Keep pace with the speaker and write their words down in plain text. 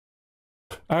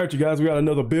All right, you guys, we got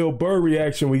another Bill Burr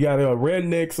reaction. We got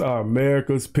Rednecks are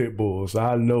America's Pitbulls.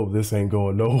 I know this ain't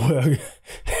going nowhere.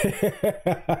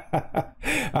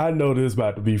 I know this is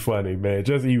about to be funny, man.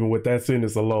 Just even with that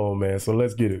sentence alone, man. So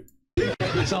let's get it.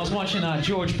 So I was watching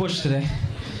George Bush today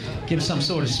give some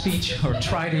sort of speech, or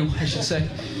try to, I should say.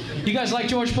 You guys like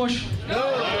George Bush?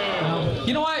 No.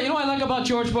 You know what I like about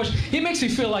George Bush? He makes me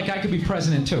feel like I could be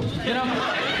president too. You know?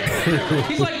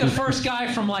 He's like the first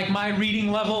guy from like my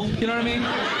reading level. You know what I mean?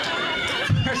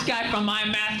 First guy from my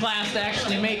math class to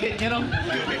actually make it. You know?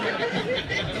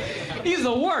 He's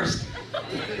the worst.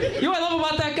 You know what I love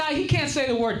about that guy? He can't say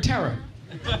the word terror.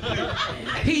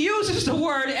 He uses the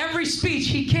word every speech.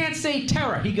 He can't say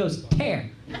terror. He goes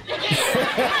tear.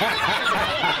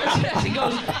 He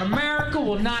goes, America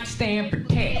will not stand for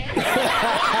tear.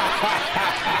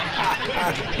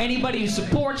 Anybody who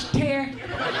supports tear,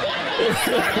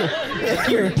 if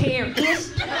you're a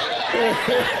terrorist,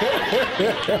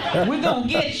 we're gonna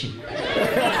get you.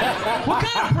 What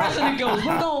kind of president goes,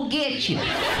 we're gonna get you?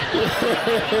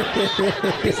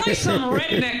 He's like some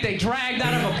redneck they dragged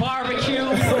out of a barbecue,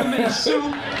 put him in a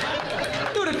suit.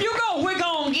 Dude, if you go, we're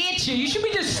gonna get you, you should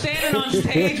be just standing on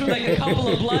stage with like a couple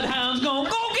of bloodhounds going,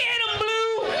 go get him,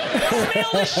 Blue!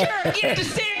 Smell the shirt, get to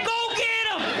stand, go get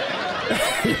him!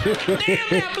 Damn,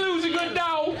 that Blue's a good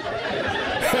dog!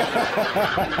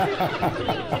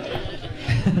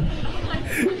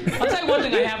 I'll tell you one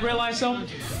thing I have realized though.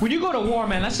 When you go to war,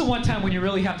 man, that's the one time when you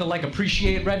really have to like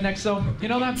appreciate rednecks though. You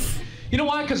know that? You know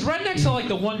why? Because rednecks are like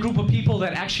the one group of people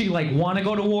that actually like want to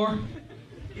go to war.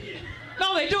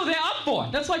 No, they do. They're up for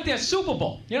it. That's like their Super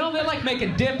Bowl. You know, they're like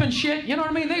making dip and shit. You know what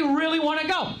I mean? They really want to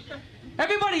go.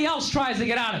 Everybody else tries to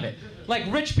get out of it.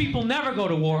 Like rich people never go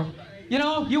to war. You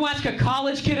know, you ask a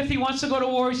college kid if he wants to go to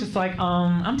war, he's just like,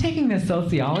 I'm taking this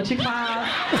sociology class.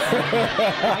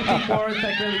 I think war is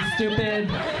like really stupid.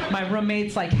 My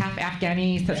roommate's like half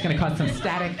Afghani, so it's gonna cause some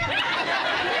static.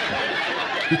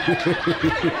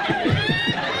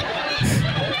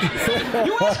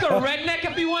 You ask a redneck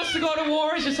if he wants to go to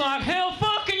war, he's just like, hell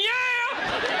fucking yeah!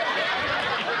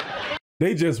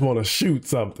 They just want to shoot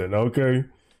something, okay?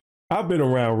 I've been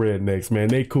around rednecks, man.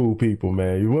 They cool people,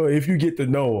 man. Well, if you get to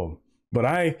know them.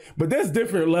 But there's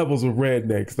different levels of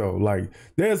rednecks though. Like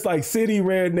there's like city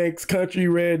rednecks, country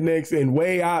rednecks, and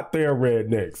way out there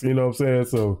rednecks. You know what I'm saying?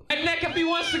 So redneck if he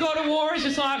wants to go to war, he's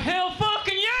just like, hell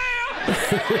fucking yeah!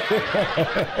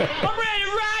 I'm ready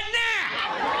right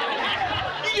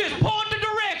now! You just point the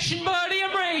direction, buddy.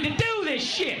 I'm ready to do this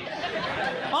shit.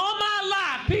 All my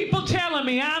life, people telling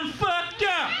me I'm fucked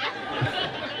up.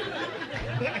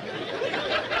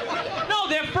 No,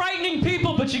 they're frightening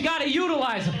people, but you gotta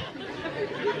utilize them.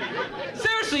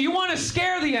 Seriously, you want to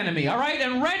scare the enemy, all right?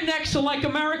 And rednecks are like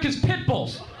America's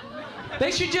Pitbulls. They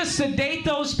should just sedate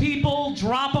those people,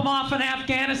 drop them off in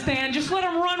Afghanistan, just let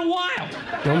them run wild.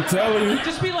 I'm telling you.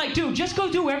 Just be like, dude, just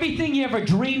go do everything you ever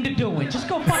dreamed of doing. Just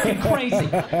go fucking crazy.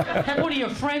 Have one of your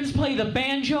friends play the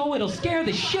banjo, it'll scare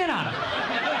the shit out of them.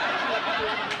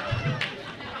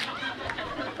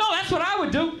 No, that's what I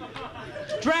would do.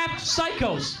 Draft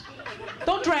psychos.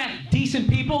 Don't draft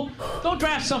decent people. Don't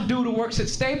draft some dude who works at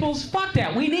Staples. Fuck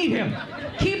that. We need him.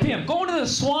 Keep him. Go into the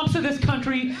swamps of this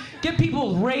country. Get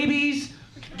people with rabies.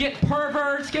 Get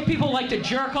perverts. Get people like to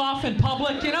jerk off in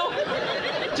public, you know?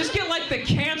 Just get like the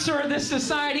cancer of this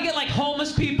society. Get like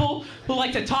homeless people who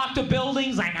like to talk to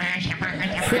buildings. Like, just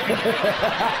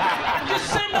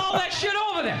send all that shit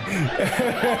over there.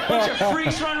 Bunch of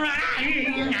freaks running around.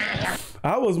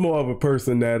 I was more of a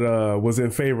person that was in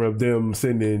favor of them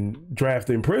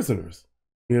drafting prisoners.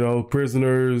 You know,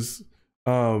 prisoners,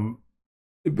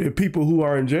 people who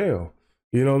are in jail.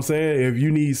 You know what I'm saying? If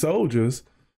you need soldiers,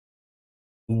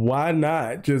 why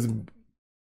not just,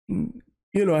 you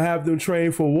know, have them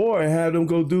train for war and have them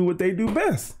go do what they do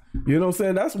best? You know what I'm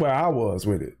saying? That's where I was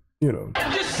with it, you know.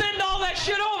 Just send all that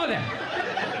shit over there.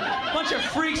 Bunch of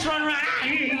freaks running around.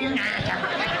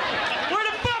 Where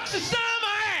the fuck's the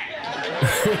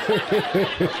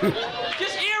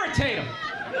just irritate them.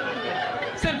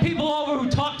 Send people over who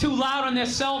talk too loud on their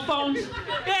cell phones.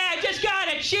 Yeah, I just got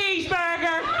a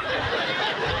cheeseburger.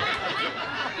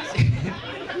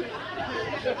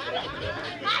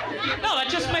 No, that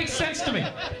just makes sense to me.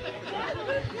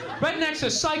 Rednecks are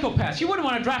psychopaths. You wouldn't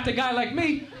want to draft a guy like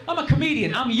me. I'm a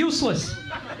comedian. I'm useless.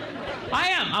 I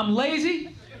am. I'm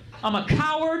lazy. I'm a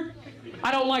coward.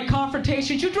 I don't like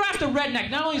confrontations. You draft a redneck.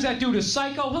 Not only is that dude a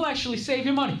psycho, he'll actually save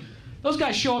you money. Those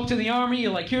guys show up to the army,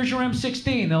 you're like, here's your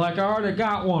M16. They're like, I already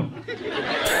got one.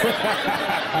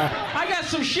 I got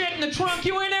some shit in the trunk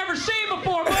you ain't ever seen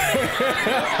before, buddy.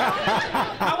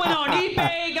 I went on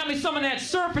eBay, got me some of that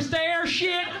surface to air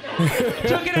shit,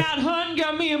 took it out hunting,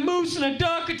 got me a moose and a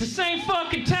duck at the same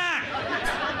fucking time.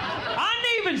 I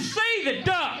didn't even see the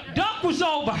duck. Duck was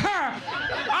over her.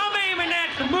 I'm aiming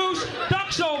at the moose,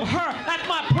 duck's over her. That's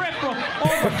my peripheral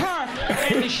over her.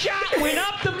 And the shot went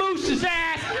up the moose's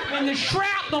ass, and the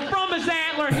shrapnel from his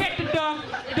antler hit the duck.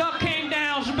 Duck came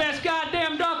down. It's the best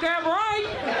goddamn duck I ever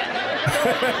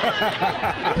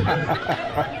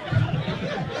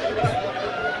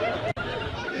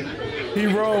ate. He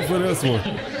rolled for this one.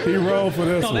 He rolled for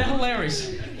this one. No, they're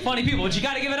hilarious. Funny people, but you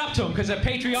got to give it up to them because they're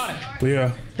patriotic.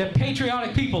 Yeah. They're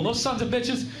patriotic people. Those sons of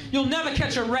bitches. You'll never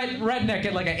catch a redneck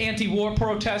at like an anti-war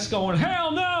protest going,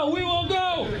 hell no, we won't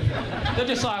go. They're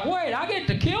just like, wait, I get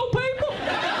to kill people?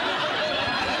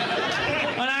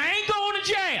 And I ain't going to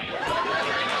jail.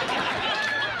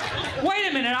 Wait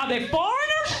a minute, are they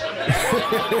foreigners?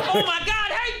 Oh my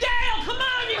God, hey Dale, come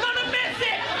on, you're gonna miss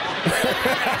it.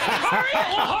 Hurry up,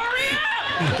 well, hurry up.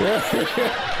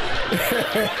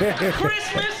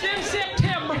 Christmas in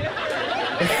September.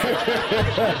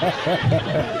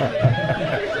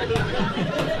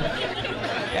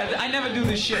 Yeah, I never do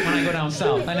this shit when I go down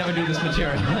south. I never do this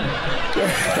material.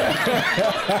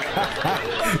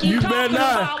 You better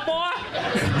not. About, boy?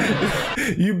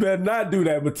 You better not do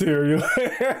that material.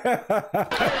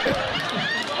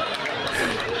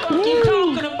 What you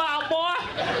talking about, boy?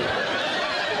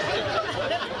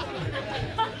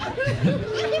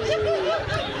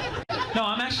 No,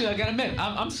 I'm actually, I gotta admit,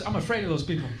 I'm afraid of those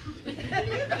people.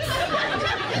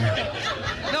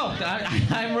 No,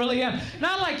 I really am.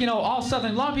 Not like, you know, all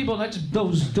Southern, a lot of people, that's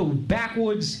those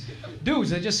backwoods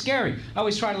dudes, they're just scary. I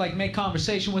always try to like make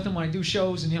conversation with them when I do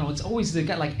shows, and you know, it's always, they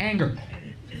got like anger.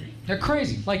 They're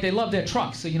crazy, like they love their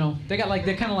trucks, so you know, they got like,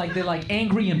 they're kind of like, they're like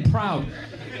angry and proud.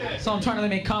 So I'm trying to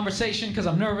make conversation because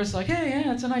I'm nervous, like, hey,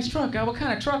 yeah, it's a nice truck. What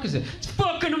kind of truck is it? It's a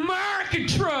fucking American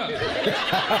truck.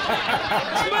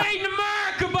 It's made in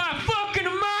America by a fucking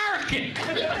American.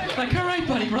 Like, all right,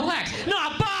 buddy, relax. No,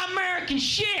 I buy American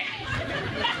shit.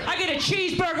 I get a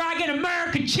cheeseburger, I get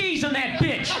American cheese on that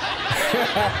bitch. All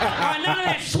right, none of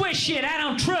that Swiss shit, I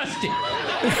don't trust it.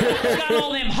 It's got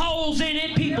all them holes in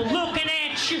it, people looking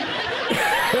at you.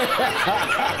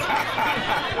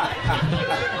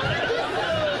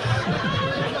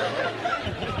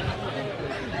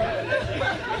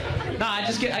 Nah,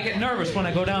 I get nervous when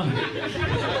I go down there.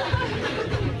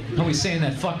 Always saying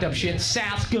that fucked up shit.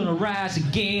 South's gonna rise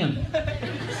again.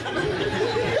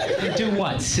 And do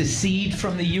what? Secede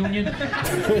from the Union?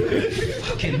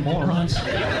 Fucking morons.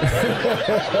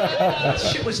 That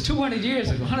shit was 200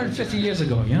 years ago, 150 years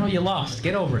ago. You know, you lost.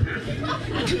 Get over it.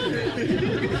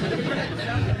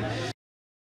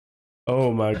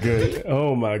 Oh my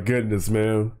goodness,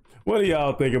 man. What do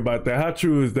y'all think about that? How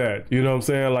true is that? You know what I'm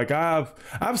saying? Like I've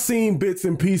seen bits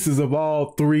and pieces of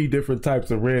all three different types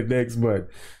of rednecks, but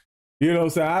you know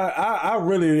what I'm saying? I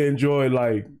really enjoy,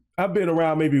 like, I've been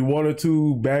around maybe one or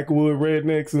two backwood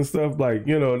rednecks and stuff, like,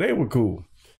 you know, they were cool.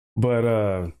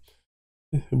 But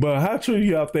how true do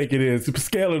y'all think it is?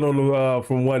 Scaling on the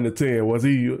from 1 to 10. Was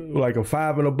he like a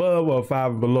 5 and above or a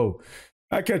 5 and below?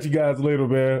 I'll catch you guys later,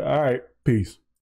 man. All right, peace.